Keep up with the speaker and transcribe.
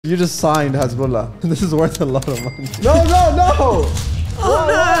You just signed Hasbulla. This is worth a lot of money. No, no, no! Oh,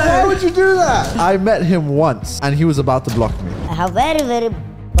 no. Why would you do that? I met him once and he was about to block me. I have very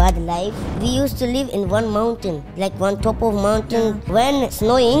bad life. We used to live in one mountain, like one top of mountain. Yeah. When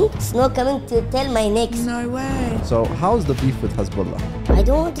snowing, snow coming to tell my neck. No way. So how's the beef with Hasbulla? I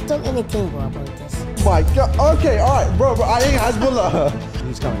don't want to talk anything bro, about this. My God. Okay, all right, bro. I ain't Hasbulla.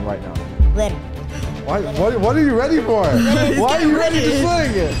 He's coming right now. Where? What are you ready for? Why are you ready to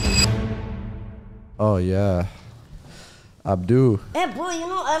swing? Oh yeah, Abdu. Hey bro, you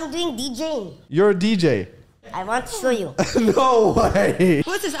know I'm doing DJing. You're a DJ. I want to show you. No way.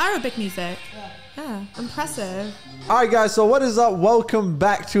 What's this Arabic music? Yeah, impressive. All right, guys. So what is up? Welcome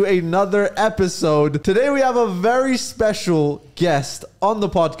back to another episode. Today we have a very special guest on the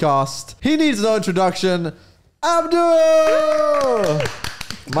podcast. He needs no introduction. Abdu.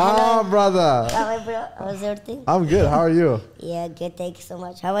 My brother. Hi bro, how's everything? I'm good. How are you? Yeah, good. Thank you so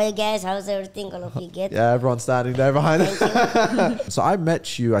much. How are you guys? How's everything? All of you good? Yeah, everyone's standing there behind us. So I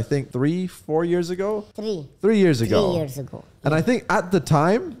met you, I think 3-4 years ago. 3 years ago. 3 years ago. And I think at the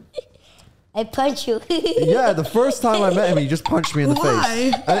time, I punch you. yeah, the first time I met him, he just punched me in the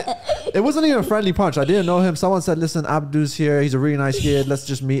face. And it wasn't even a friendly punch. I didn't know him. Someone said, listen, Abdu's here. He's a really nice kid. Let's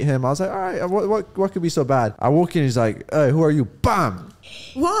just meet him. I was like, all right, what could be so bad? I walk in, he's like, hey, who are you? Bam!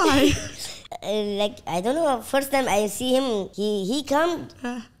 Why? Like, I don't know. First time I see him, he come.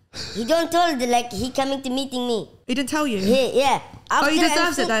 He don't told, like, he coming to meeting me. He didn't tell you? Yeah. After he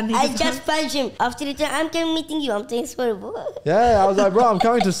deserves it then. I just punch him. After it, I'm coming meeting you. I'm saying sorry, bro. Yeah, I was like, bro, I'm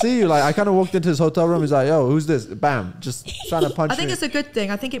coming to see you. Like, I kind of walked into his hotel room. He's like, yo, who's this? Bam, just trying to punch me. I think it's a good thing.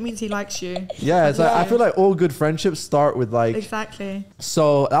 I think it means he likes you. Yeah, it's like, I feel like all good friendships start with like... Exactly.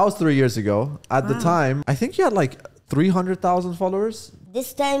 So that was 3 years ago. At the time, I think you had like 300,000 followers.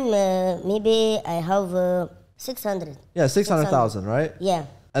 This time, maybe I have 600. Yeah, 600,000, right? Yeah.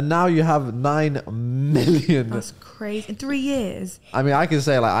 And now you have 9 million. That's crazy. In 3 years. I mean, I can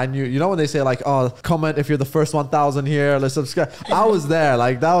say like, I knew, you know when they say like, oh, comment if you're the first 1,000 here, let's subscribe. I was there,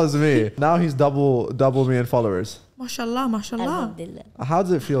 like that was me. Now he's double me in followers. Mashallah, mashallah. How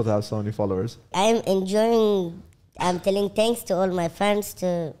does it feel to have so many followers? I'm enjoying, I'm telling thanks to all my fans,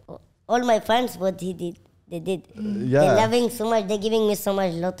 what he did. They did. Yeah. They're loving so much. They're giving me so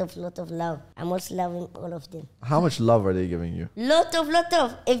much, lot of love. I'm also loving all of them. How much love are they giving you? Lot of.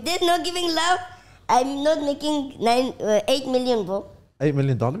 If they're not giving love, I'm not making 8 million, bro. $8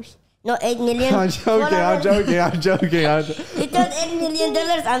 million? No, 8 million. I'm joking. You thought $8 million?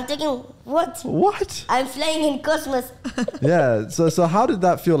 I'm thinking, what? What? I'm flying in cosmos. Yeah. So how did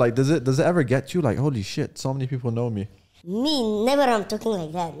that feel? Like, does it ever get you like, holy shit, so many people know me? Me, never. I'm talking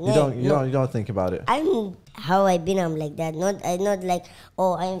like that. You don't think about it. I'm how I been. I'm like that. I'm not like,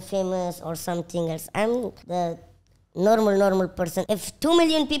 oh, I'm famous or something else. I'm the normal person. If 2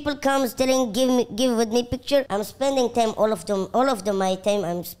 million people comes telling give with me picture, I'm spending time all of them my time.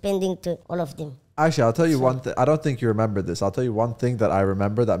 I'm spending to all of them. Actually, I'll tell you one thing. I don't think you remember this. I'll tell you one thing that I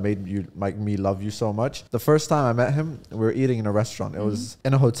remember that made me love you so much. The first time I met him, we were eating in a restaurant. It was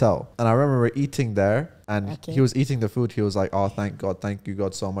in a hotel. And I remember we were eating there and he was eating the food. He was like, oh, thank you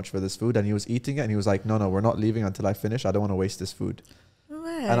God so much for this food. And he was eating it and he was like, no, we're not leaving until I finish. I don't want to waste this food.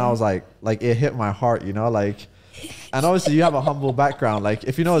 Right. And I was like it hit my heart, you know, like... And obviously you have a humble background. Like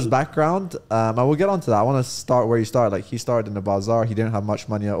if you know his background, I will get onto that. I want to start where he started. Like he started in the bazaar. He didn't have much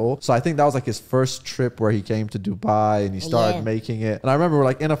money at all. So I think that was like his first trip where he came to Dubai and he started making it. And I remember we're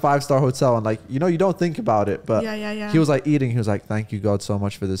like in a 5-star hotel and like, you know, you don't think about it, but he was like eating. He was like, thank you God so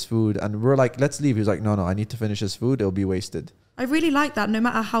much for this food. And we're like, let's leave. He was like, no, I need to finish this food. It'll be wasted. I really like that. No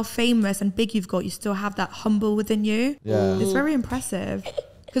matter how famous and big you've got, you still have that humble within you. Yeah. It's very impressive.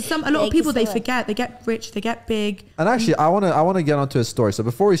 Because a lot of people, they forget, they get rich, they get big. And actually, I want to get onto his story. So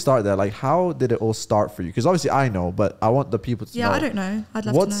before we start there, like, how did it all start for you? Because obviously I know, but I want the people to know. Yeah, I don't know. I'd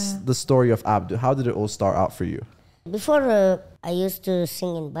love to know. What's the story of Abdu? How did it all start out for you? Before, I used to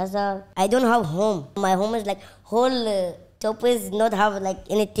sing in bazaar. I don't have home. My home is like whole top is not have like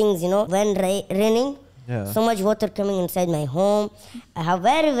anything, you know. When raining, so much water coming inside my home. I have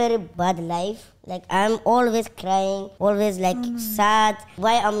very bad life. Like I'm always crying, always like sad.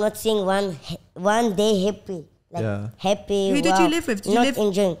 Why I'm not seeing one day happy? Like happy. Who did you live with?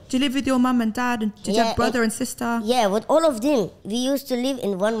 Enjoying. Do you live with your mum and dad? And did you have brother and sister? Yeah, with all of them. We used to live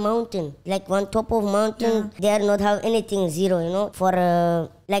in one mountain, like one top of mountain. They are not have anything, zero, you know. For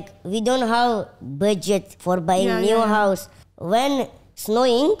like we don't have budget for buying new house. When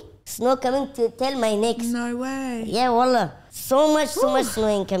snow coming to tell my neck. No way. Yeah, wallah. So much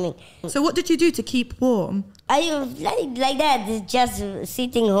snowing coming. So what did you do to keep warm? I like that, just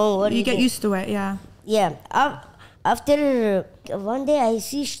sitting home. You get used to it, yeah. Yeah. After one day I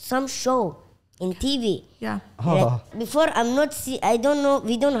see some show in TV. Yeah. Oh. Like, before I'm not see. I don't know.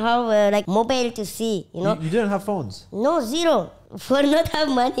 We don't have like mobile to see. You know. You didn't have phones? No, zero. For not have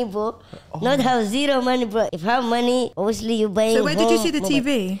money, bro. Not have zero money, bro. If have money, obviously you buy. So where did you see the mobile.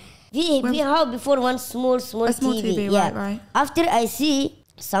 TV? We have before one small A small TV, yeah. right. After I see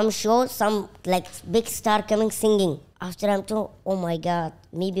some show, some like big star coming singing. After I'm told, oh my God,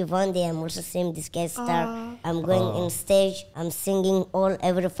 maybe one day I'm also seeing this guest star. I'm going in stage, I'm singing,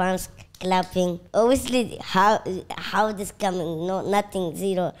 every fans clapping. Obviously, how this coming? No, nothing,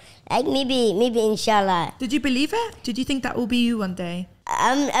 zero. Like maybe inshallah. Did you believe it? Did you think that will be you one day?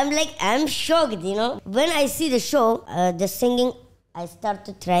 I'm shocked, you know. When I see the show, the singing, I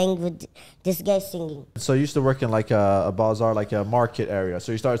started trying with this guy singing. So you used to work in like a bazaar, like a market area.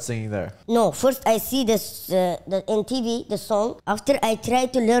 So you started singing there. No, first I see this in TV, the song. After I try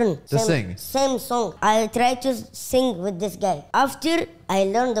to learn same song. I try to sing with this guy. After I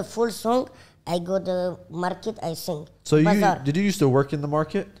learn the full song, I go to the market, I sing. So did you used to work in the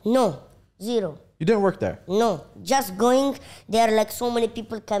market? No, zero. You didn't work there? No, just going. There are like so many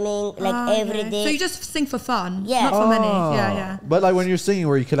people coming, like every day. So you just sing for fun? Yeah. Not for money? Yeah. But like when you're singing,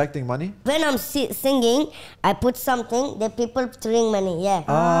 were you collecting money? When I'm singing, I put something, the people throwing money, yeah.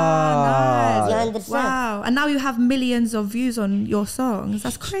 Nice. You understand? Wow. And now you have millions of views on your songs.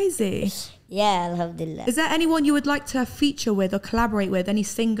 That's crazy. Yeah, alhamdulillah. Is there anyone you would like to feature with or collaborate with? Any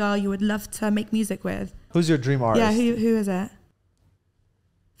singer you would love to make music with? Who's your dream artist? Yeah, who is it?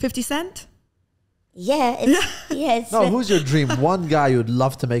 50 Cent? Yeah, it's No, who's your dream? One guy you'd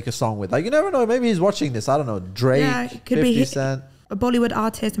love to make a song with. Like, you never know. Maybe he's watching this. I don't know. Drake, Yeah, it could 50 be Cent. a Bollywood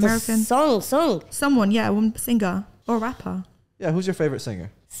artist, American. song. Someone, yeah, one singer or rapper. Yeah, who's your favorite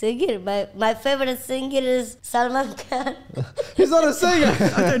singer? Singer, my favorite singer is Salman Khan. He's not a singer.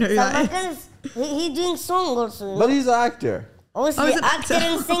 I don't know who Salman that Khan is. he doing song also. But he's an actor. Obviously, he's an actor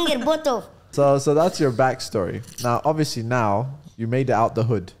and singer, both of. So that's your backstory. Now, obviously, now you made it out the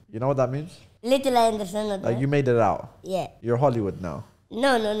hood. You know what that means? Little I understand that. Like you made it out. Yeah. You're Hollywood now.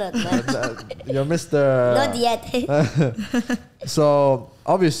 No, not. You're Mr. Not yet. So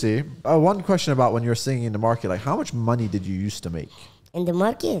obviously, one question about when you're singing in the market, like how much money did you used to make? In the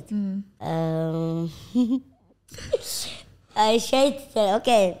market? I said,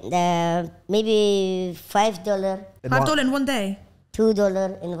 okay, maybe $5. $5 in one day?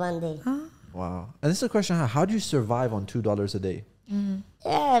 $2 in one day. Wow. And this is a question, how do you survive on $2 a day?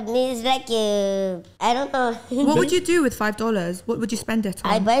 Yeah, it's like, I don't know. What would you do with $5? What would you spend it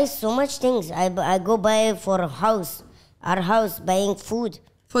on? I buy so much things. I go buy for a house, our house, buying food.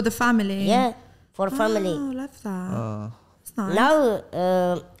 For the family? Yeah, for family. Oh, love that. That's nice.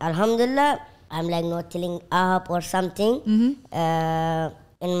 Now, alhamdulillah, I'm like not telling up or something.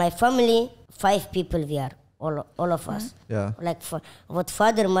 In my family, 5 people we are, all of us. Yeah. Like with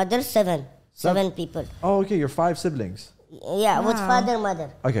father, mother, 7. 7 people. Oh, okay. You're 5 siblings. Yeah, with Wow. father, mother.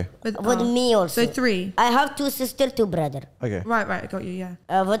 Okay. With me also. So 3. I have 2 sisters, 2 brothers. Okay. Right, I got you,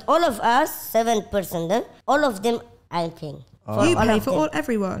 yeah. With all of us, 7 person, then all of them I'm paying. You all pay of for them.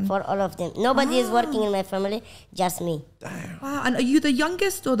 everyone? For all of them. Nobody is working in my family, just me. Wow, and are you the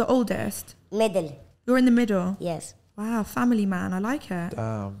youngest or the oldest? Middle, You're in the middle? yes. Wow, family man, I like it.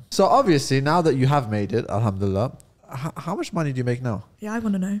 So obviously, now that you have made it, alhamdulillah, how much money do you make now? Yeah, I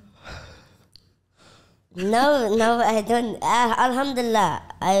want to know. No, I don't. Alhamdulillah,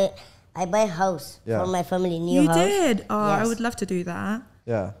 I buy house Yeah. for my family, new You house. did? Oh, I Yes. would love to do that.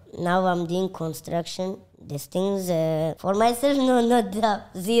 Yeah. Now I'm doing construction. These things for myself, no, not that,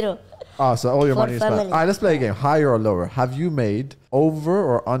 zero. Oh, so all your For money is spent. family. All right, let's play a game. Higher or lower? Have you made over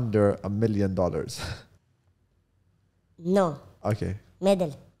or under $1 million? No, Okay.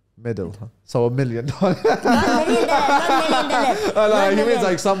 middle. Middle. So $1 million. Not $1 million, not $1 million. Oh, no, Not he means million.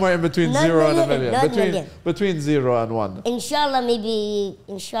 like somewhere in between Not 0 and a million, million. not million. Between 0 and 1. Inshallah, maybe,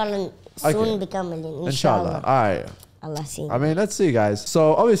 inshallah, soon Okay. become million. Inshallah. All right. Allah see. I mean, let's see, guys.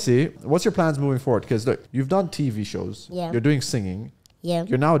 So obviously, what's your plans moving forward? Because look, you've done TV shows. Yeah. You're doing singing. Yeah,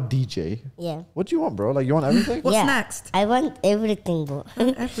 You're now a DJ. yeah. What do you want, bro? Like, you want everything? What's Yeah. next? I want everything, bro.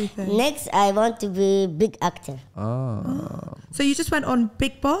 Everything. Next, I want to be big actor. So you just went on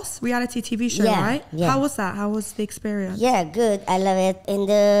Big Boss, reality TV show, Yeah, right? yeah. How was that? How was the experience? Yeah, good. I love it. In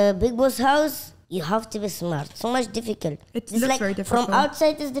the Big Boss house, you have to be smart. So much difficult. It It's looks like very difficult. From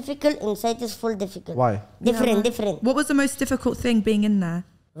outside is difficult, inside is full difficult. Why? Different. What was the most difficult thing being in there?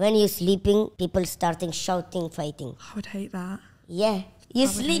 When you're sleeping, people starting shouting, fighting. I would hate that. Yeah. You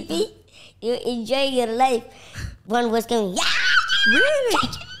would hate sleepy, you enjoy your life. One was going, yeah!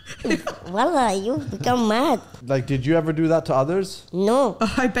 Really? Wallah, you become mad. Like, did you ever do that to others? No.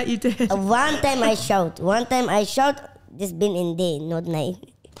 Oh, I bet you did. One time I shout. This been in day, not night.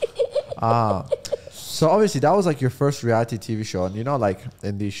 So obviously that was like your first reality TV show, and you know, like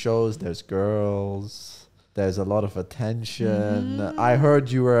in these shows, there's girls, there's a lot of attention. I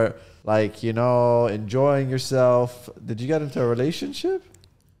heard you were like, you know, enjoying yourself. Did you get into a relationship?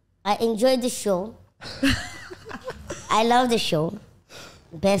 I enjoyed the show. I love the show.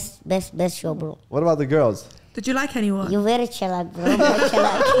 Best show, bro. What about the girls? Did you like anyone? You're very chalak, bro. Very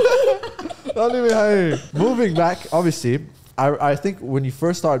chalak. Don't leave me hanging. Moving back, obviously, I think when you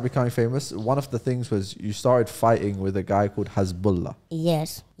first started becoming famous, one of the things was you started fighting with a guy called Hasbulla.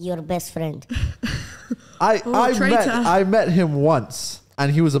 Yes, your best friend. I met him once,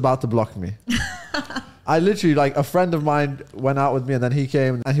 and he was about to block me. I literally, like, a friend of mine went out with me, and then he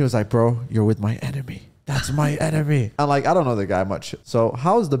came, and he was like, bro, you're with my enemy. That's my enemy. And like, I don't know the guy much. So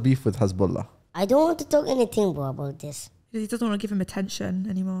how's the beef with Hasbulla? I don't want to talk anything, bro, about this. He doesn't want to give him attention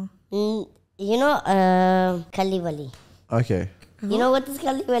anymore. You know, Kalivali. Okay. You know what is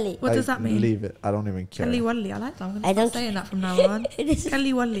Kalivali? What does that mean? Leave it. I don't even care. Kalliwali. I like that. I'm I going don't to start saying that from now on.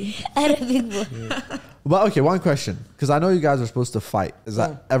 Kalliwali. Arabic, bro. But okay, one question. Because I know you guys are supposed to fight. Is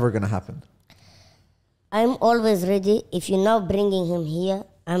that ever going to happen? I'm always ready. If you're now bringing him here,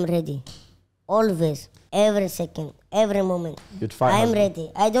 I'm ready. Always. Every second. Every moment. You'd fight I'm Hasbulla.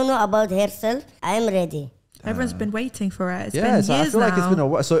 ready. I don't know about herself. I'm ready. Everyone's been waiting for it. It's Yeah, been so years I feel now. like it's been a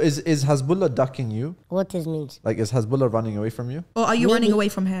while. So is Hasbulla ducking you? What it means? Like, is Hasbulla running away from you? Or are you Maybe. running away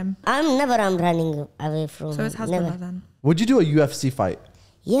from him? I'm running away from So it's him. Hasbulla Never. then. Would you do a UFC fight?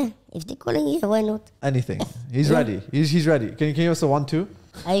 Yeah, if they're calling, yeah, why not? Anything. He's ready. He's ready. Can you give us a 1-2?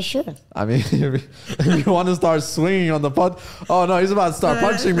 Are you sure? I mean, if you want to start swinging on the pod. Oh no, he's about to start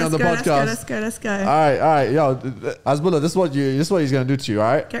punching me on the podcast. Let's go. All right, yo, Hasbulla, this is what he's gonna do to you.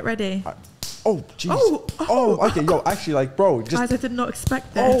 All right. Get ready. Oh, jeez. Oh, okay, yo, actually, like, bro, just. Guys, I did not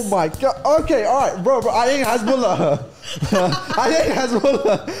expect this. Oh my god. Okay, all right, bro. I ain't Hasbulla. I ain't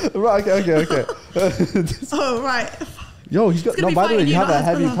Hasbulla. Right. Okay. Oh, right. Yo, he's got. gonna No, be by the way, fighting you you, have a not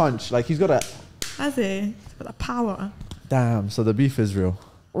heavy Hasbulla. punch. Like, he's got a. Has he? He's got the power. Damn. So the beef is real,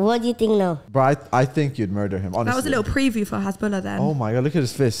 What do you think now? bro. I think you'd murder him. Honestly. That was a little preview for Hasbulla then. Oh my god, look at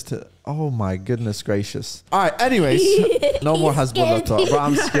his fist. Oh my goodness gracious. All right, anyways, no more Hasbulla scared. talk. Bro,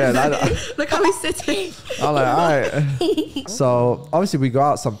 I'm scared. Look how he's sitting. I'm like, all right. So, obviously, we go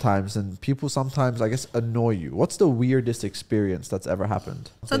out sometimes, and people sometimes, I guess, annoy you. What's the weirdest experience that's ever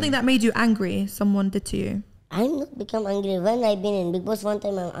happened? Something that made you angry, someone did to you. I'm not become angry. When I've been in Big Boss, one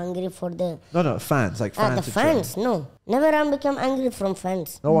time I'm angry for the... No, fans. Like, fans. the fans, no. Never I'm become angry from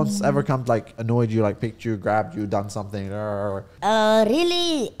fans. No one's ever come, like, annoyed you, like, picked you, grabbed you, done something.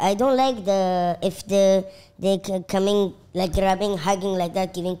 Really, I don't like coming, like, grabbing, hugging like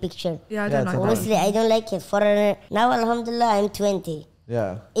that, giving picture. Yeah, I Yeah, don't it's like a that. Obviously, I don't like it. Now, alhamdulillah, I'm 20.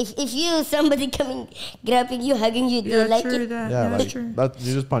 Yeah. If you, somebody coming, grabbing you, hugging you, do Yeah, you like true it? that. Yeah, Yeah, like, true.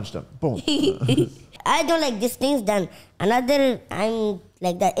 you just punched him. Boom. I don't like these things done. Another, I'm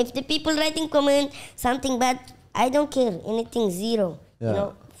like that. If the people writing comment something bad, I don't care. Anything, zero. Yeah. You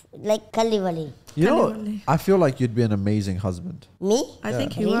know, like Kalivali. You know, Kalivali. I feel like you'd be an amazing husband. Me? I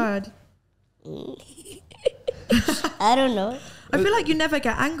think you Really? would. I don't know. I feel like you never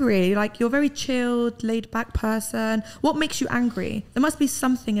get angry. Like, you're a very chilled, laid back person. What makes you angry? There must be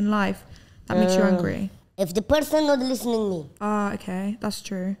something in life that makes you angry. If the person not listening me, Ah, okay. That's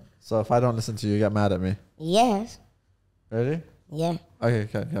true. So if I don't listen to you, you get mad at me. yes, Ready? yeah. Okay,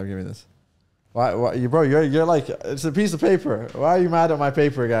 give me this. Why, you're like, it's a piece of paper. Why are you mad at my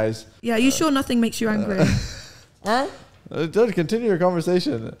paper, guys? Yeah, you sure nothing makes you angry? Huh? Just continue your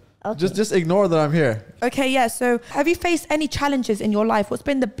conversation. Okay. Just ignore that I'm here. Okay, yeah. So have you faced any challenges in your life? What's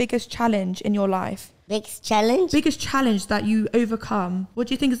been the biggest challenge in your life? Biggest challenge? Biggest challenge that you overcome? What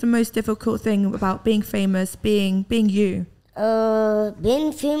do you think is the most difficult thing about being famous, being you?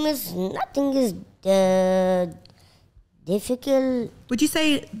 Being famous, nothing is difficult. Would you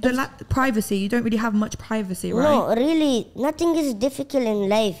say privacy? You don't really have much privacy, right? No, really, nothing is difficult in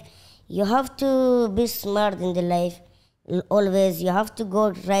life. You have to be smart in the life. Always, you have to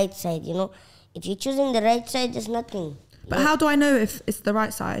go right side, you know. If you're choosing the right side, there's nothing. But how do I know if it's the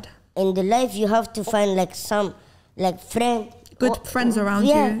right side? In the life, you have to find like some, like friend. Good friends around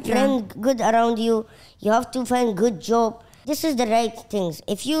yeah, you. Friend good around you. You have to find good job. This is the right things.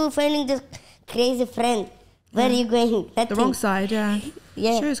 If you finding this crazy friend, where are you going? The wrong side, yeah.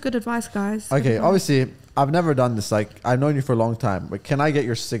 Yeah. Sure, it's good advice, guys. Okay, Good advice. obviously, I've never done this. Like, I've known you for a long time, but can I get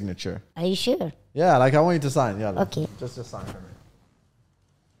your signature? Are you sure? Yeah, like, I want you to sign. Yeah. Okay. Just sign for me.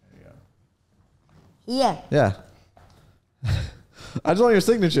 There you go. Yeah. Yeah. I just want your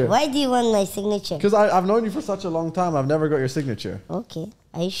signature. Why do you want my signature? Because I've known you for such a long time. I've never got your signature. Okay.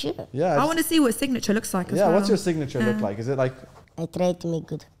 Are you sure? Yeah. I want to see what his signature looks like as well. Yeah, what's your signature look like? Is it like... I try to make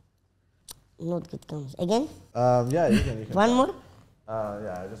good. Not good comes. Again? Yeah, you can. One more?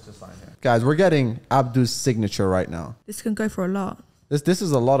 Yeah, just sign here. Guys, we're getting Abdu's signature right now. This can go for a lot. This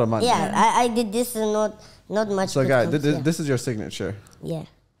is a lot of money. Yeah, I did this not much. So guys, this is your signature. Yeah.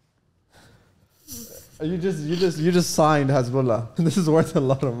 You just signed Hasbulla. This is worth a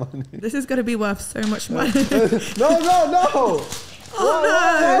lot of money. This is going to be worth so much money. No!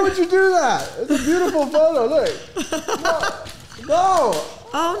 Why would you do that? It's a beautiful photo. Look. No.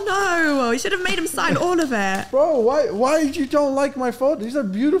 Oh no! You should have made him sign all of it. Bro, why you don't like my photo? These are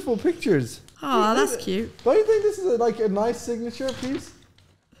beautiful pictures. Oh, that's cute. Don't you think this is like a nice signature piece?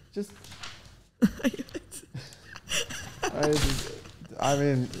 Just. I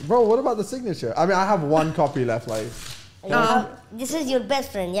mean, bro, what about the signature? I mean, I have one copy left. Like. This is your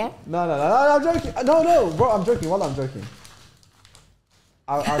best friend, yeah? No, I'm joking. No, bro, I'm joking. While I'm joking.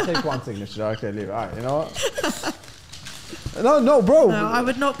 I'll take one signature. Okay, leave it. All right, you know what? No, bro. No, I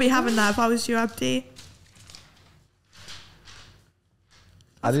would not be having that if I was you, Abdi.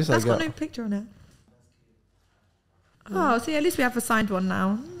 That's got no picture on it. Oh, see, at least we have a signed one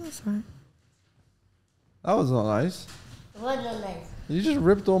now. That's right. That was not nice. What not nice? You just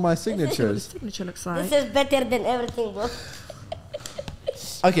ripped all my signatures. The signature looks like. This is better than everything, bro.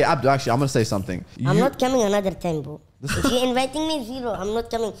 Okay, Abdu, actually, I'm going to say something. I'm not coming another time, bro. If you're inviting me, zero. I'm not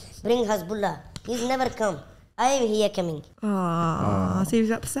coming. Bring Hasbulla. He's never come. I am here coming. Oh, so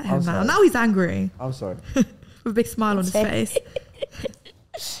you've upset him I'm now. sorry. Now he's angry. I'm sorry. With a big smile on his face.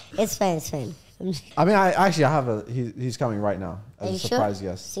 It's fine. I mean, I have he's coming right now. As Are a you surprise, sure?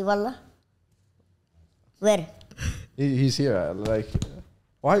 yes. See, wallah? Where? He's here. Like,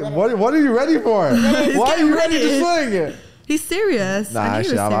 why? What are you ready for? Why are you ready to swing? He's serious. Nah,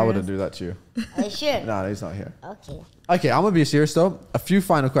 actually, I wouldn't do that to you. Are you sure? No, he's not here. Okay. Okay, I'm gonna be serious though. A few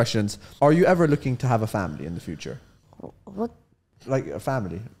final questions. Are you ever looking to have a family in the future? What? Like a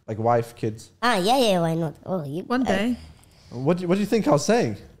family, like wife, kids. Yeah. Why not? Oh, you. One day. What do you think I was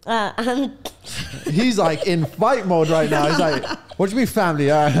saying? I'm. He's like in fight mode right now. He's like, what do you mean family?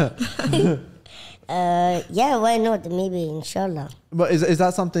 Yeah, why not? Maybe, inshallah. But is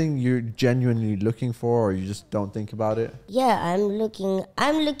that something you're genuinely looking for, or you just don't think about it? Yeah, I'm looking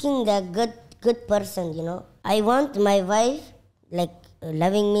the good person, you know. I want my wife like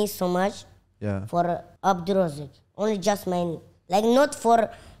loving me so much. Yeah. For Abdu Rozik. Only just mine. Like not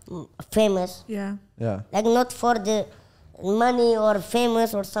for famous. Yeah. Yeah. Like not for the money or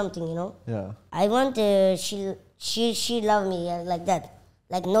famous or something, you know. Yeah. I want she love me like that.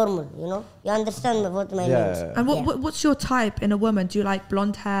 Like normal, you know. You understand what my means. And what's your type in a woman? Do you like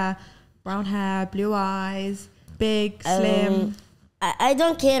blonde hair, brown hair, blue eyes, big, slim? I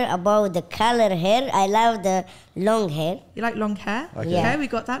don't care about the color hair. I love the long hair. You like long hair? Okay. Yeah. Okay, we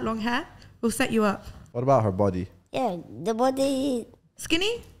got that long hair. We'll set you up. What about her body? Yeah, the body.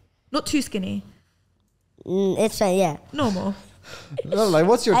 Skinny? Not too skinny. It's fine. Yeah. Normal. No, like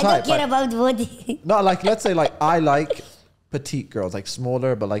what's your I type? don't care about body. No, like let's say like I like petite girls, like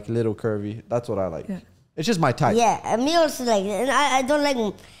smaller but like little curvy. That's what I like. Yeah. It's just my type. Yeah, me also like. And I don't like.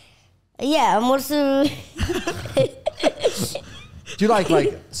 Yeah, I'm also. Do you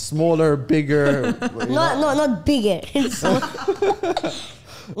like smaller, bigger? Not bigger.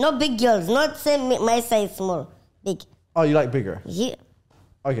 Not big girls. Not same my size, small, big. Oh, you like bigger? Yeah.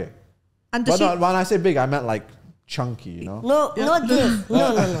 Okay. And But no, when I say big, I meant like chunky. You know? No, not this.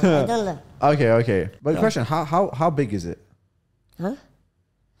 No. I don't like. Okay. But question: how big is it? Huh?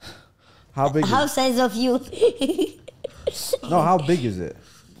 How big? How size of you? No, how big is it?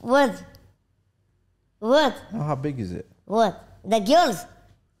 What? No, how big is it? What? The girls?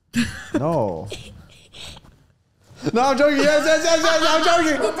 No. No, I'm joking. Yes, I'm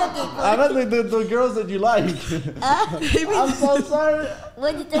joking. I meant the girls that you like. I'm so sorry.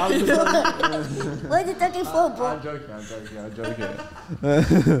 What are you talking for? What are you talking for, bro? I'm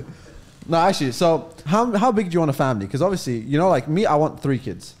joking. No, actually, so how big do you want a family? Because obviously, you know, like me, I want 3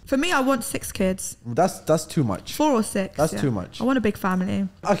 kids. For me, I want 6 kids. That's too much. 4 or 6. That's too much. I want a big family.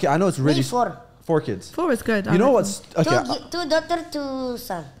 Okay, I know it's really... Me 4. 4 kids. 4 is good. You know what's... Okay. 2 daughter, 2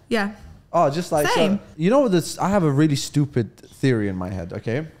 son. Yeah. Oh, just like... Same. So, you know this... I have a really stupid theory in my head,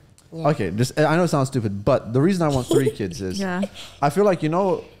 okay? Yeah. Okay, I know it sounds stupid, but the reason I want 3 kids is... Yeah. I feel like, you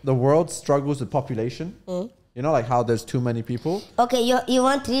know, the world struggles with population. You know, like how there's too many people. Okay, you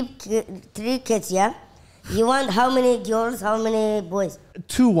want 3 kids, yeah? You want how many girls, how many boys?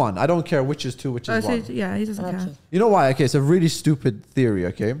 2, 1. I don't care which is 2, which is 1. Yeah, he doesn't care. You know why? Okay, it's a really stupid theory,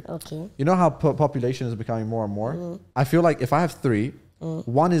 okay? Okay. You know how population is becoming more and more? I feel like if I have 3,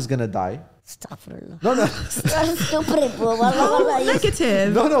 1 is going to die. Astaghfirullah. No, no. That's stupid, bro. Wallah,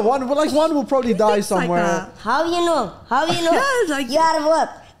 Negative. No. One will probably die Things like somewhere. that. How you know? How you know? Yeah, like- you are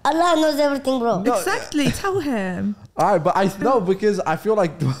what? Allah knows everything, bro. No. Exactly. Tell him. All right, but I know because I feel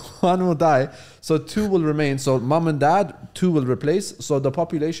like one will die, so two will remain. So mom and dad, two will replace. So the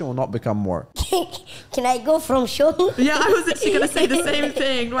population will not become more. Can I go from show? Yeah, I was actually going to say the same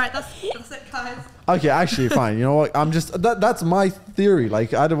thing. Right, that's it, guys. Okay, actually, fine. You know what? I'm just that's my theory.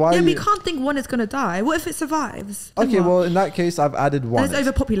 Like, why? Yeah, but you can't think one is going to die. What if it survives? Then Okay, what? well, in that case, I've added one. And it's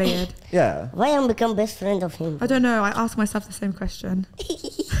overpopulated. Yeah. Why I'm become best friend of him? I don't know. I ask myself the same question.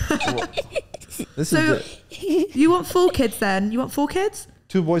 This So, is you want 4 kids then? You want 4 kids?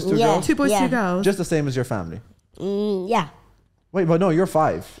 2 boys, 2 Yeah. girls. 2 boys, Yeah. 2 girls. Just the same as your family. Yeah, Wait, but no, you're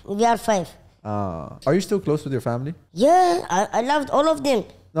 5. we are 5. Are you still close with your family? Yeah, I loved all of them.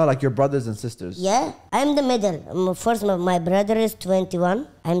 No, like your brothers and sisters. Yeah, I'm the middle. First, my brother is 21.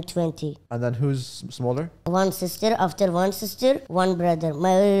 I'm 20. And then who's smaller? One sister. After one sister, one brother.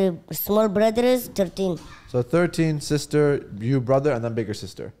 My small brother is 13. So 13, sister, you brother, and then bigger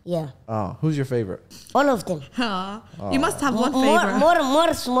sister. Yeah, Who's your favorite? all of them. Ah, you must have one favorite.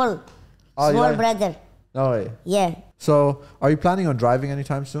 More small. Oh, Small yeah. brother. No way. Yeah. So are you planning on driving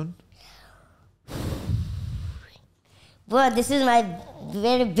anytime soon? But this is my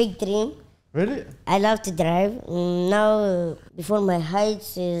very big dream. Really? I love to drive. Now, before my height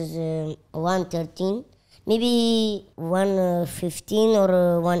is 113, maybe 115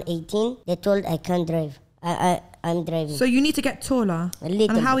 or 118. They told I can't drive. I'm driving. So you need to get taller. A little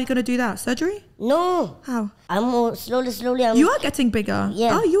And how bit. are you going to do that? Surgery? No, How? I'm slowly. You are getting bigger.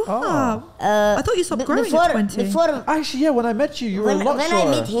 Yeah. Oh, you are. I thought you stopped growing at 20. Before Actually, yeah. When I met you, you were a lot when shorter.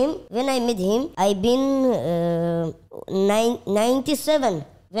 I met him, I been 97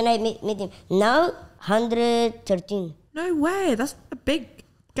 when I met him. Now 113. No way. That's a big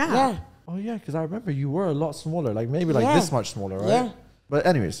gap. Yeah. Oh yeah, because I remember you were a lot smaller, like maybe like Yeah. this much smaller, right? Yeah. But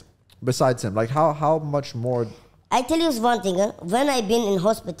anyways, besides him, like how much more? I tell you one thing. When I been in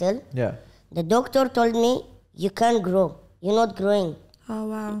hospital, Yeah. the doctor told me you can't grow. You're not growing. Oh,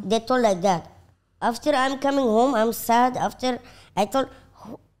 wow. They told like that. After I'm coming home, I'm sad. After I told,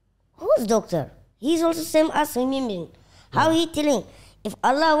 who's doctor? He's also same as me. How he telling? If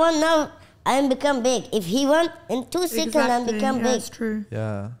Allah want now, I'm become big. If he want, in 2 seconds I'm become yeah, big. It's true.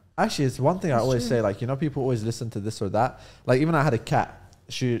 Yeah. Actually, it's one thing I always say. Like, you know, people always listen to this or that. Like, even I had a cat.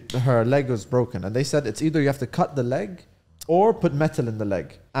 Her leg was broken, and they said it's either you have to cut the leg or put metal in the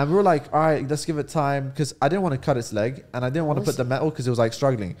leg. And we were like, all right, let's give it time, because I didn't want to cut its leg, and I didn't want to put the metal because it was like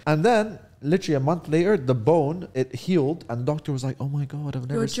struggling. And then literally a month later, the bone, it healed, and the doctor was like, oh my god, I've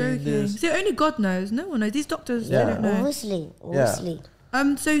never You're seen joking. this. See, only God knows. No one knows. These doctors, Yeah. they don't know. Obviously.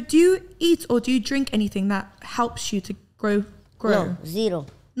 So do you eat or do you drink anything that helps you to grow? No, zero.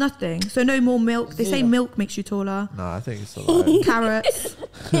 Nothing. So no more milk. They say Zero. milk makes you taller. No, I think it's a lie. Carrots.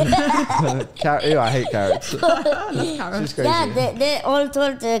 Ew, I hate carrots. Carrots. She's crazy. Yeah, they all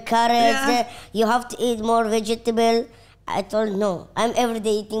told carrots. Yeah. You have to eat more vegetable. I told no. I'm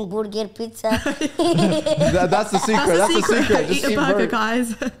everyday eating burger, pizza. That's the secret. That's the secret. Eat a burger,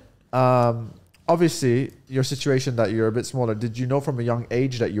 guys. Obviously, your situation that you're a bit smaller. Did you know from a young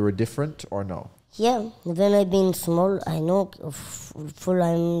age that you were different or no? Yeah, when I been small, I know full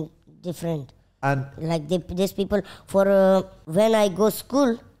I'm different. And Like these people. For when I go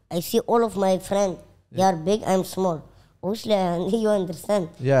school, I see all of my friends. They are big. I'm small. Obviously, you understand.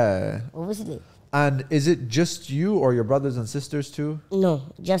 yeah. Obviously, And is it just you or your brothers and sisters too? no,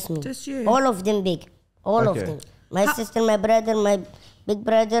 just me. Just you. All of them big. All of Okay. them. My sister, my brother, my big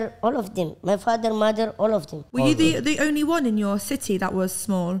brother, all of them. My father, mother, all of them. Were you the only one in your city that was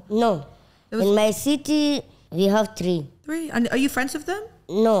small? No, in my city we have 3. 3? And are you friends with them?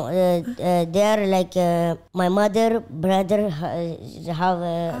 No, they are like my mother, brother have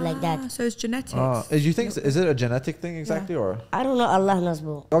like that. So it's genetics. Do you think is it a genetic thing exactly, or I don't know. Allah knows,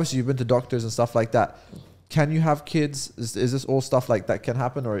 bro. obviously you've been to doctors and stuff like that? Can you have kids? Is this all stuff like that can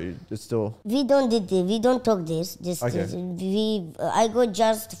happen, or it's still? We don't talk this. Okay. I go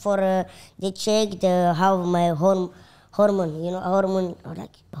just for they check how my hormone, hormone or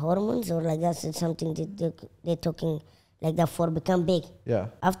like hormones or like that. It's something they talking like that for become big. Yeah.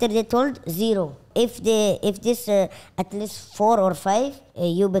 After they told 0. If this at least 4 or 5,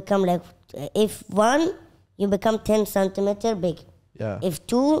 you become like if 1 you become 10 centimeter big. Yeah. If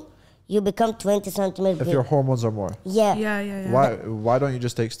 2 you become 20 centimeter If big. your hormones are more, Yeah. Yeah. why don't you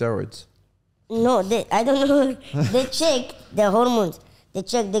just take steroids? No, I don't know. They check the hormones. They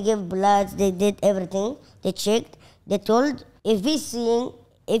check, they give blood, they did everything. They checked. They told, if we seeing,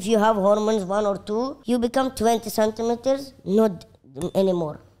 if you have hormones 1 or 2, you become 20 centimeters, not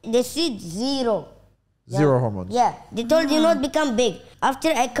anymore. They see zero. Zero hormones. Yeah, they told you not become big. After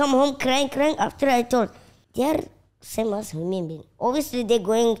I come home crying. After I told, they are same as human being. Obviously, they're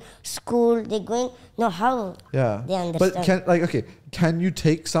going school. They're going. No, how? Yeah. They understand. But can you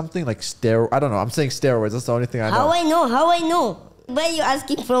take something like steroids? I don't know. I'm saying steroids. That's the only thing I know. How I know? Why are you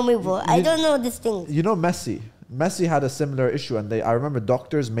asking from me, bro? I don't know this thing. You know Messi. Messi had a similar issue, and I remember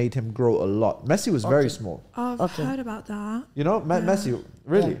doctors made him grow a lot. Messi was very small. Oh, I've heard about that. You know, Messi,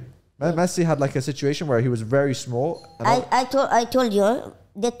 really? Yeah. Messi had like a situation where he was very small. And I told you,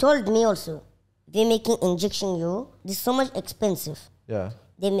 they told me also, they're making injection you. This is so much expensive. Yeah.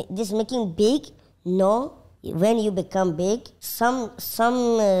 This making big. No, when you become big, some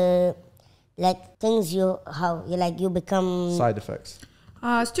like things you become Side effects.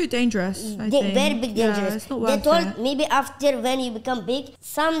 It's too dangerous. I think. Very big dangerous. Yeah, it's not worth they told it. maybe after when you become big,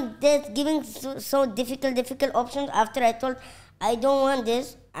 some they're giving so difficult options. After I told, I don't want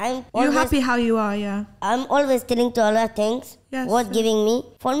this. You're happy how you are, yeah. I'm always telling to Allah things. Yes, what giving me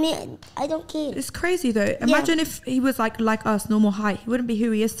for me, I don't care. It's crazy though. Imagine if he was like us, normal height. He wouldn't be who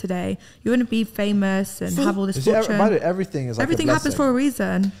he is today. He wouldn't be famous and have all this fortune. By the way, everything is like everything a happens blessing. for a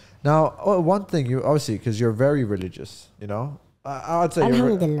reason. Now, one thing you obviously because you're very religious, you know. I would say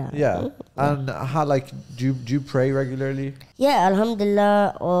Alhamdulillah. Yeah. And how do you pray regularly? Yeah,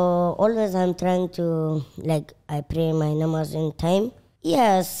 Alhamdulillah. Always I'm trying to I pray my namaz in time.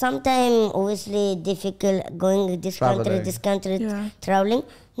 Yeah, sometimes obviously difficult going this country, traveling.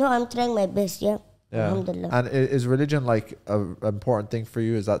 No, I'm trying my best. Yeah. Alhamdulillah. And is religion like an important thing for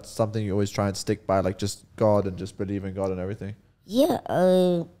you? Is that something you always try and stick by, like just God and just believe in God and everything? Yeah,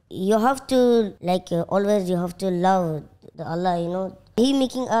 you have to always you have to love the Allah. You know, He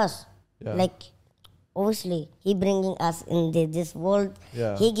making us obviously He bringing us in this world.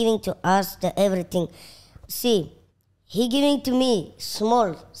 Yeah. He giving to us the everything. See, He giving to me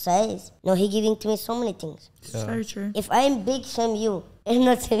small size. No, He giving to me so many things. It's very true. If I'm big, same you.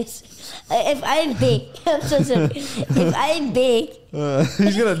 Not same. If I'm big, I'm so sorry. If I'm big,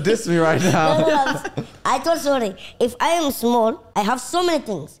 he's gonna diss me right now. no, I told sorry. If I am small, I have so many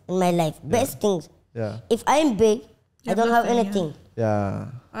things in my life, best things. Yeah. If I'm big, I don't have nothing, anything. Yeah.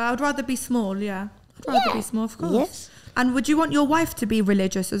 I would rather be small, yeah. I'd rather be small, of course. Yes. And would you want your wife to be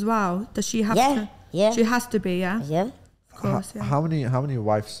religious as well? Does she have to? Yeah. She has to be, yeah? Yeah. Of course, yeah. How many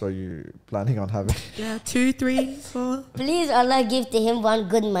wives are you planning on having? Yeah, 2, 3, 4. Please, Allah give to him one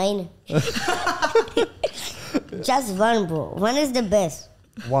good mind. Just one, bro. One is the best.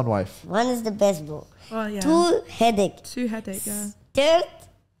 One wife. One is the best, bro. Well, yeah. 2 headache. 2 headache, yeah. Third,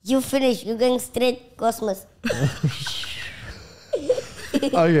 you finish. You going straight cosmos.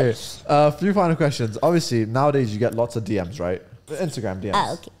 Okay. A few final questions. Obviously, nowadays you get lots of DMs, right? Instagram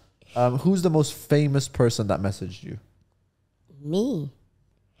DMs. Okay. Who's the most famous person that messaged you? Me.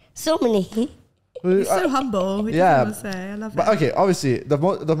 So many. He's so humble. He Yeah. doesn't want to say. I love But it. okay, obviously,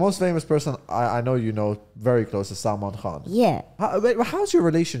 the most famous person I know you know very close is Salman Khan. Yeah. How's your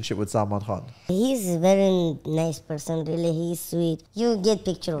relationship with Salman Khan? He's a very nice person, really. He's sweet. You get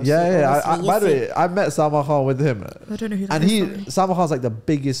pictures. Yeah. By the way, I met Salman Khan with him. I don't know who that And is. Salman Khan's like the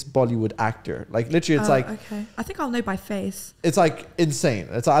biggest Bollywood actor. Like literally, it's okay. I think I'll know by face. it's like insane.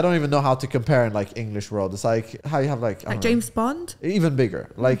 It's I don't even know how to compare in like English world. It's like how you have like I don't know, James Bond? even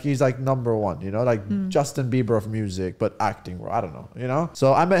bigger. Like he's like #1. You know, like Justin Bieber of music, but acting. I don't know. You know.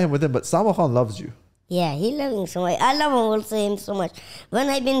 So I met him with him, but Salman Khan loves you. Yeah, he loves him so much. I love him also him so much. When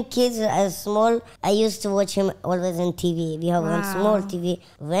I been kids as small, I used to watch him always on TV. We have one small TV.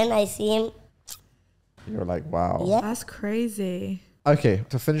 When I see him, You're like, wow. Yeah. That's crazy. Okay,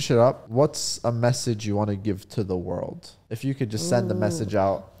 to finish it up, what's a message you want to give to the world? If you could just send a message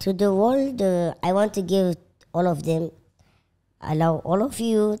out. to the world, I want to give all of them. I love all of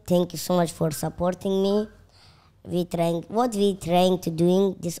you. Thank you so much for supporting me. We trying to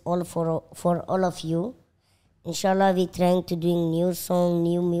doing this all for all of you. Inshallah, we trying to doing new song,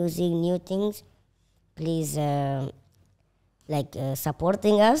 new music, new things. Please,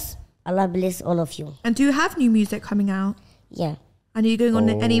 supporting us. Allah bless all of you. And do you have new music coming out? Yeah, And are you going on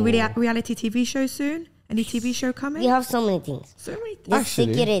any reality TV show soon? Any TV show coming? we have so many things. So many things. It's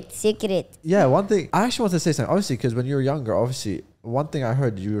Actually- secret. Yeah, one thing I actually want to say something. Obviously, because when you were younger, obviously, one thing I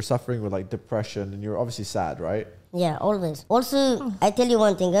heard you were suffering with like depression, and you were obviously sad, right? Yeah, always. Also, I tell you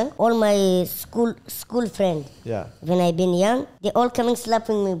one thing, all my school friend, Yeah. when I been young, they all coming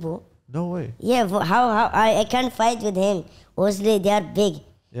slapping me, bro. No way. Yeah, how I can't fight with him. Obviously, they are big.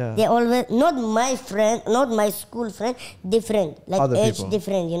 Yeah. They always, not my friend, not my school friend, different. Like Other age people.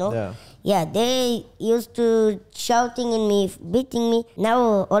 different, you know? Yeah. Yeah, they used to shouting in me, beating me.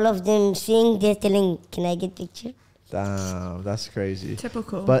 Now all of them seeing, they're telling, can I get picture? Damn, that's crazy.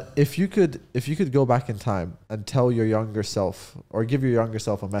 Typical. But if you could go back in time and tell your younger self or give your younger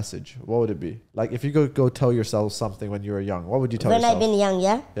self a message, what would it be? Like if you go tell yourself something when you were young, what would you tell When yourself? I've been young,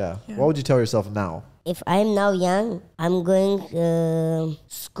 yeah? Yeah. What would you tell yourself now? If I'm now young, I'm going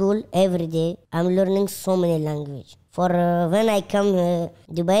school every day. I'm learning so many language. For when I come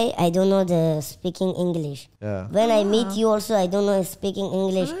Dubai, I don't know the speaking English. Yeah. When I meet you also, I don't know speaking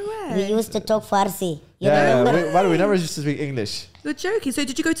English. No way. We used to talk Farsi. Yeah. By the way, we never used to speak English. You're joking. So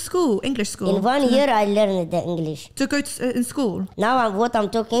did you go to school, English school? In 1 year, I learned the English. To go to, in school? Now what I'm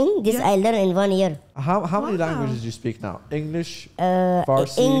talking, this I learned in 1 year. How many languages do you speak now? English,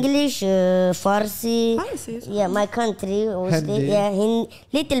 Farsi, English, Farsi. Farsi as well. Yeah, my country. Obviously. Hindi. Yeah,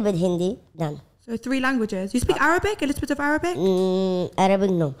 little bit Hindi. Done. So 3 languages. You speak Arabic? A little bit of Arabic?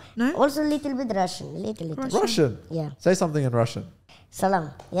 Arabic, no. No? Also little bit Russian. Little. Russian. Yeah. Say something in Russian. Salam.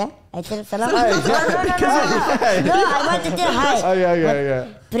 Yeah? I tell salam. No, I want to tell hi.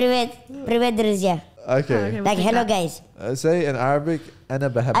 Okay. Привет, друзья. Okay. Like, hello, guys. Say in Arabic, أنا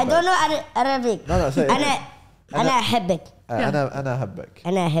بحبك. I don't know Arabic. No, say it. أنا أحبك. أنا أحبك.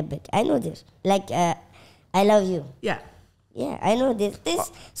 أنا أحبك. I know this. Like, I love you. Yeah. Yeah, I know this.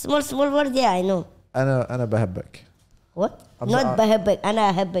 This small word, yeah, I know. أنا بحبك. What? I'm Not بحبك.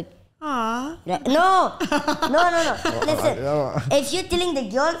 أنا أحبك. Ah. No. Listen, if you're telling the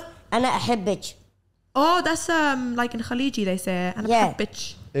girls, أنا أحبك. Oh, that's like in Khaliji they say. And Yeah.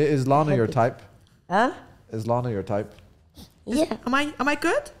 bitch. Is Lana your type? Huh? Is Lana your type? Yeah. Am I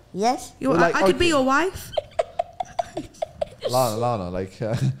good? Yes. Like, I could be okay. your wife. Lana, like.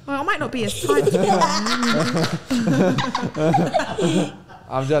 Well, I might not be as type.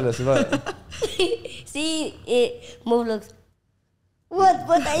 I'm jealous, but. See, move looks. What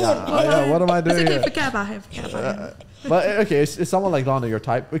are you? What am I It's doing okay, here? forget about him. But okay, is someone like Lana your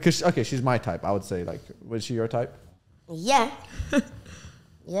type? Because okay, she's my type. I would say like, was she your type? Yeah.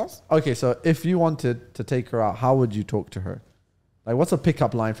 Yes. Okay, so if you wanted to take her out, how would you talk to her? Like, what's a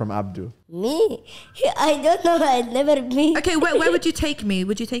pickup line from Abdu? Me? I don't know. I'd never been. Okay, where would you take me?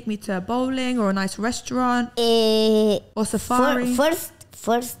 Would you take me to bowling or a nice restaurant or safari?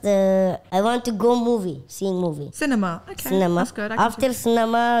 First, I want to go seeing movie. Cinema. Okay, Cinema. that's good. After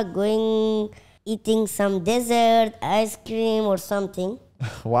cinema, eating some dessert, ice cream or something.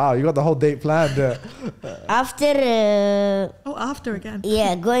 Wow, you got the whole date planned. After, after again.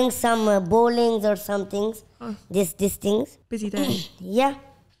 yeah, going some bowlings or something. Oh. These things. Busy day. Yeah.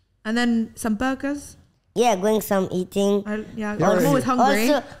 And then some burgers. Yeah, going some eating. I'm always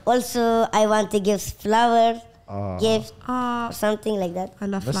hungry. Also, I want to give flowers, gifts, Ah, something like that. I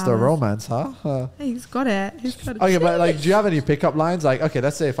love Mr. flowers. Romance, huh? Hey, he's got it. Okay, but like, do you have any pickup lines? Like, okay,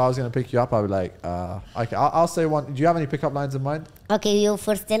 let's say if I was gonna pick you up, I would like, okay, I'll say one. Do you have any pickup lines in mind? Okay, you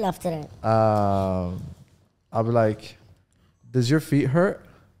first tell after. I'll be like, does your feet hurt?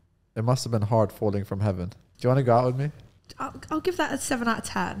 It must have been hard falling from heaven. Do you want to go out with me? I'll give that a 7 out of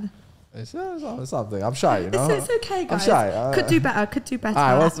 10. It's something. I'm shy, you know. It's okay, guys. I'm shy. Could do better. Could do better.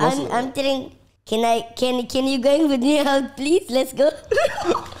 All right, I'm telling. Can you going with me out, please? Let's go.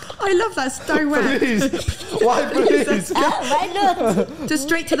 I love that. It's direct. Please. Why please? Why not? Just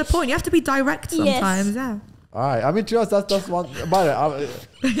straight to the point. You have to be direct sometimes. Yeah. All right. I mean, to us, that's one. But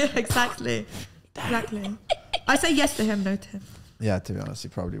Yeah, exactly. I say yes to him, no to him. yeah, to be honest, you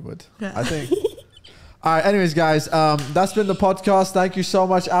probably would. Yeah. I think. All right. Anyways, guys, that's been the podcast. Thank you so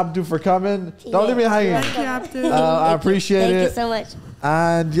much, Abdu, for coming. Don't leave me hanging. Thank you, Abdu. I appreciate Thank it. you so much.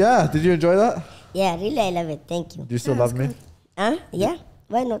 And yeah, did you enjoy that? Yeah, really, I love it. Thank you. Do you still love me? Huh? Yeah.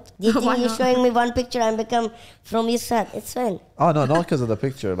 Why not? Do you think Why you're not? showing me one picture and become from your side? It's fine. Oh no, not because of the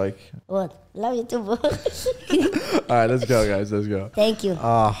picture. Like, What? Love you too, bro. all right, let's go, guys. Let's go. Thank you.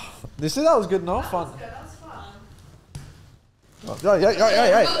 You see, that was good, no? Fun. Oh,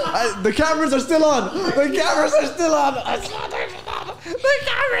 yeah. The cameras are still on. The cameras are still on. The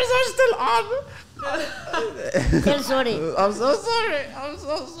cameras are still on. Tell sorry. I'm so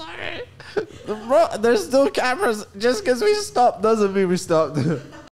sorry. Bro, there's still cameras. Just because we stopped doesn't mean we stopped.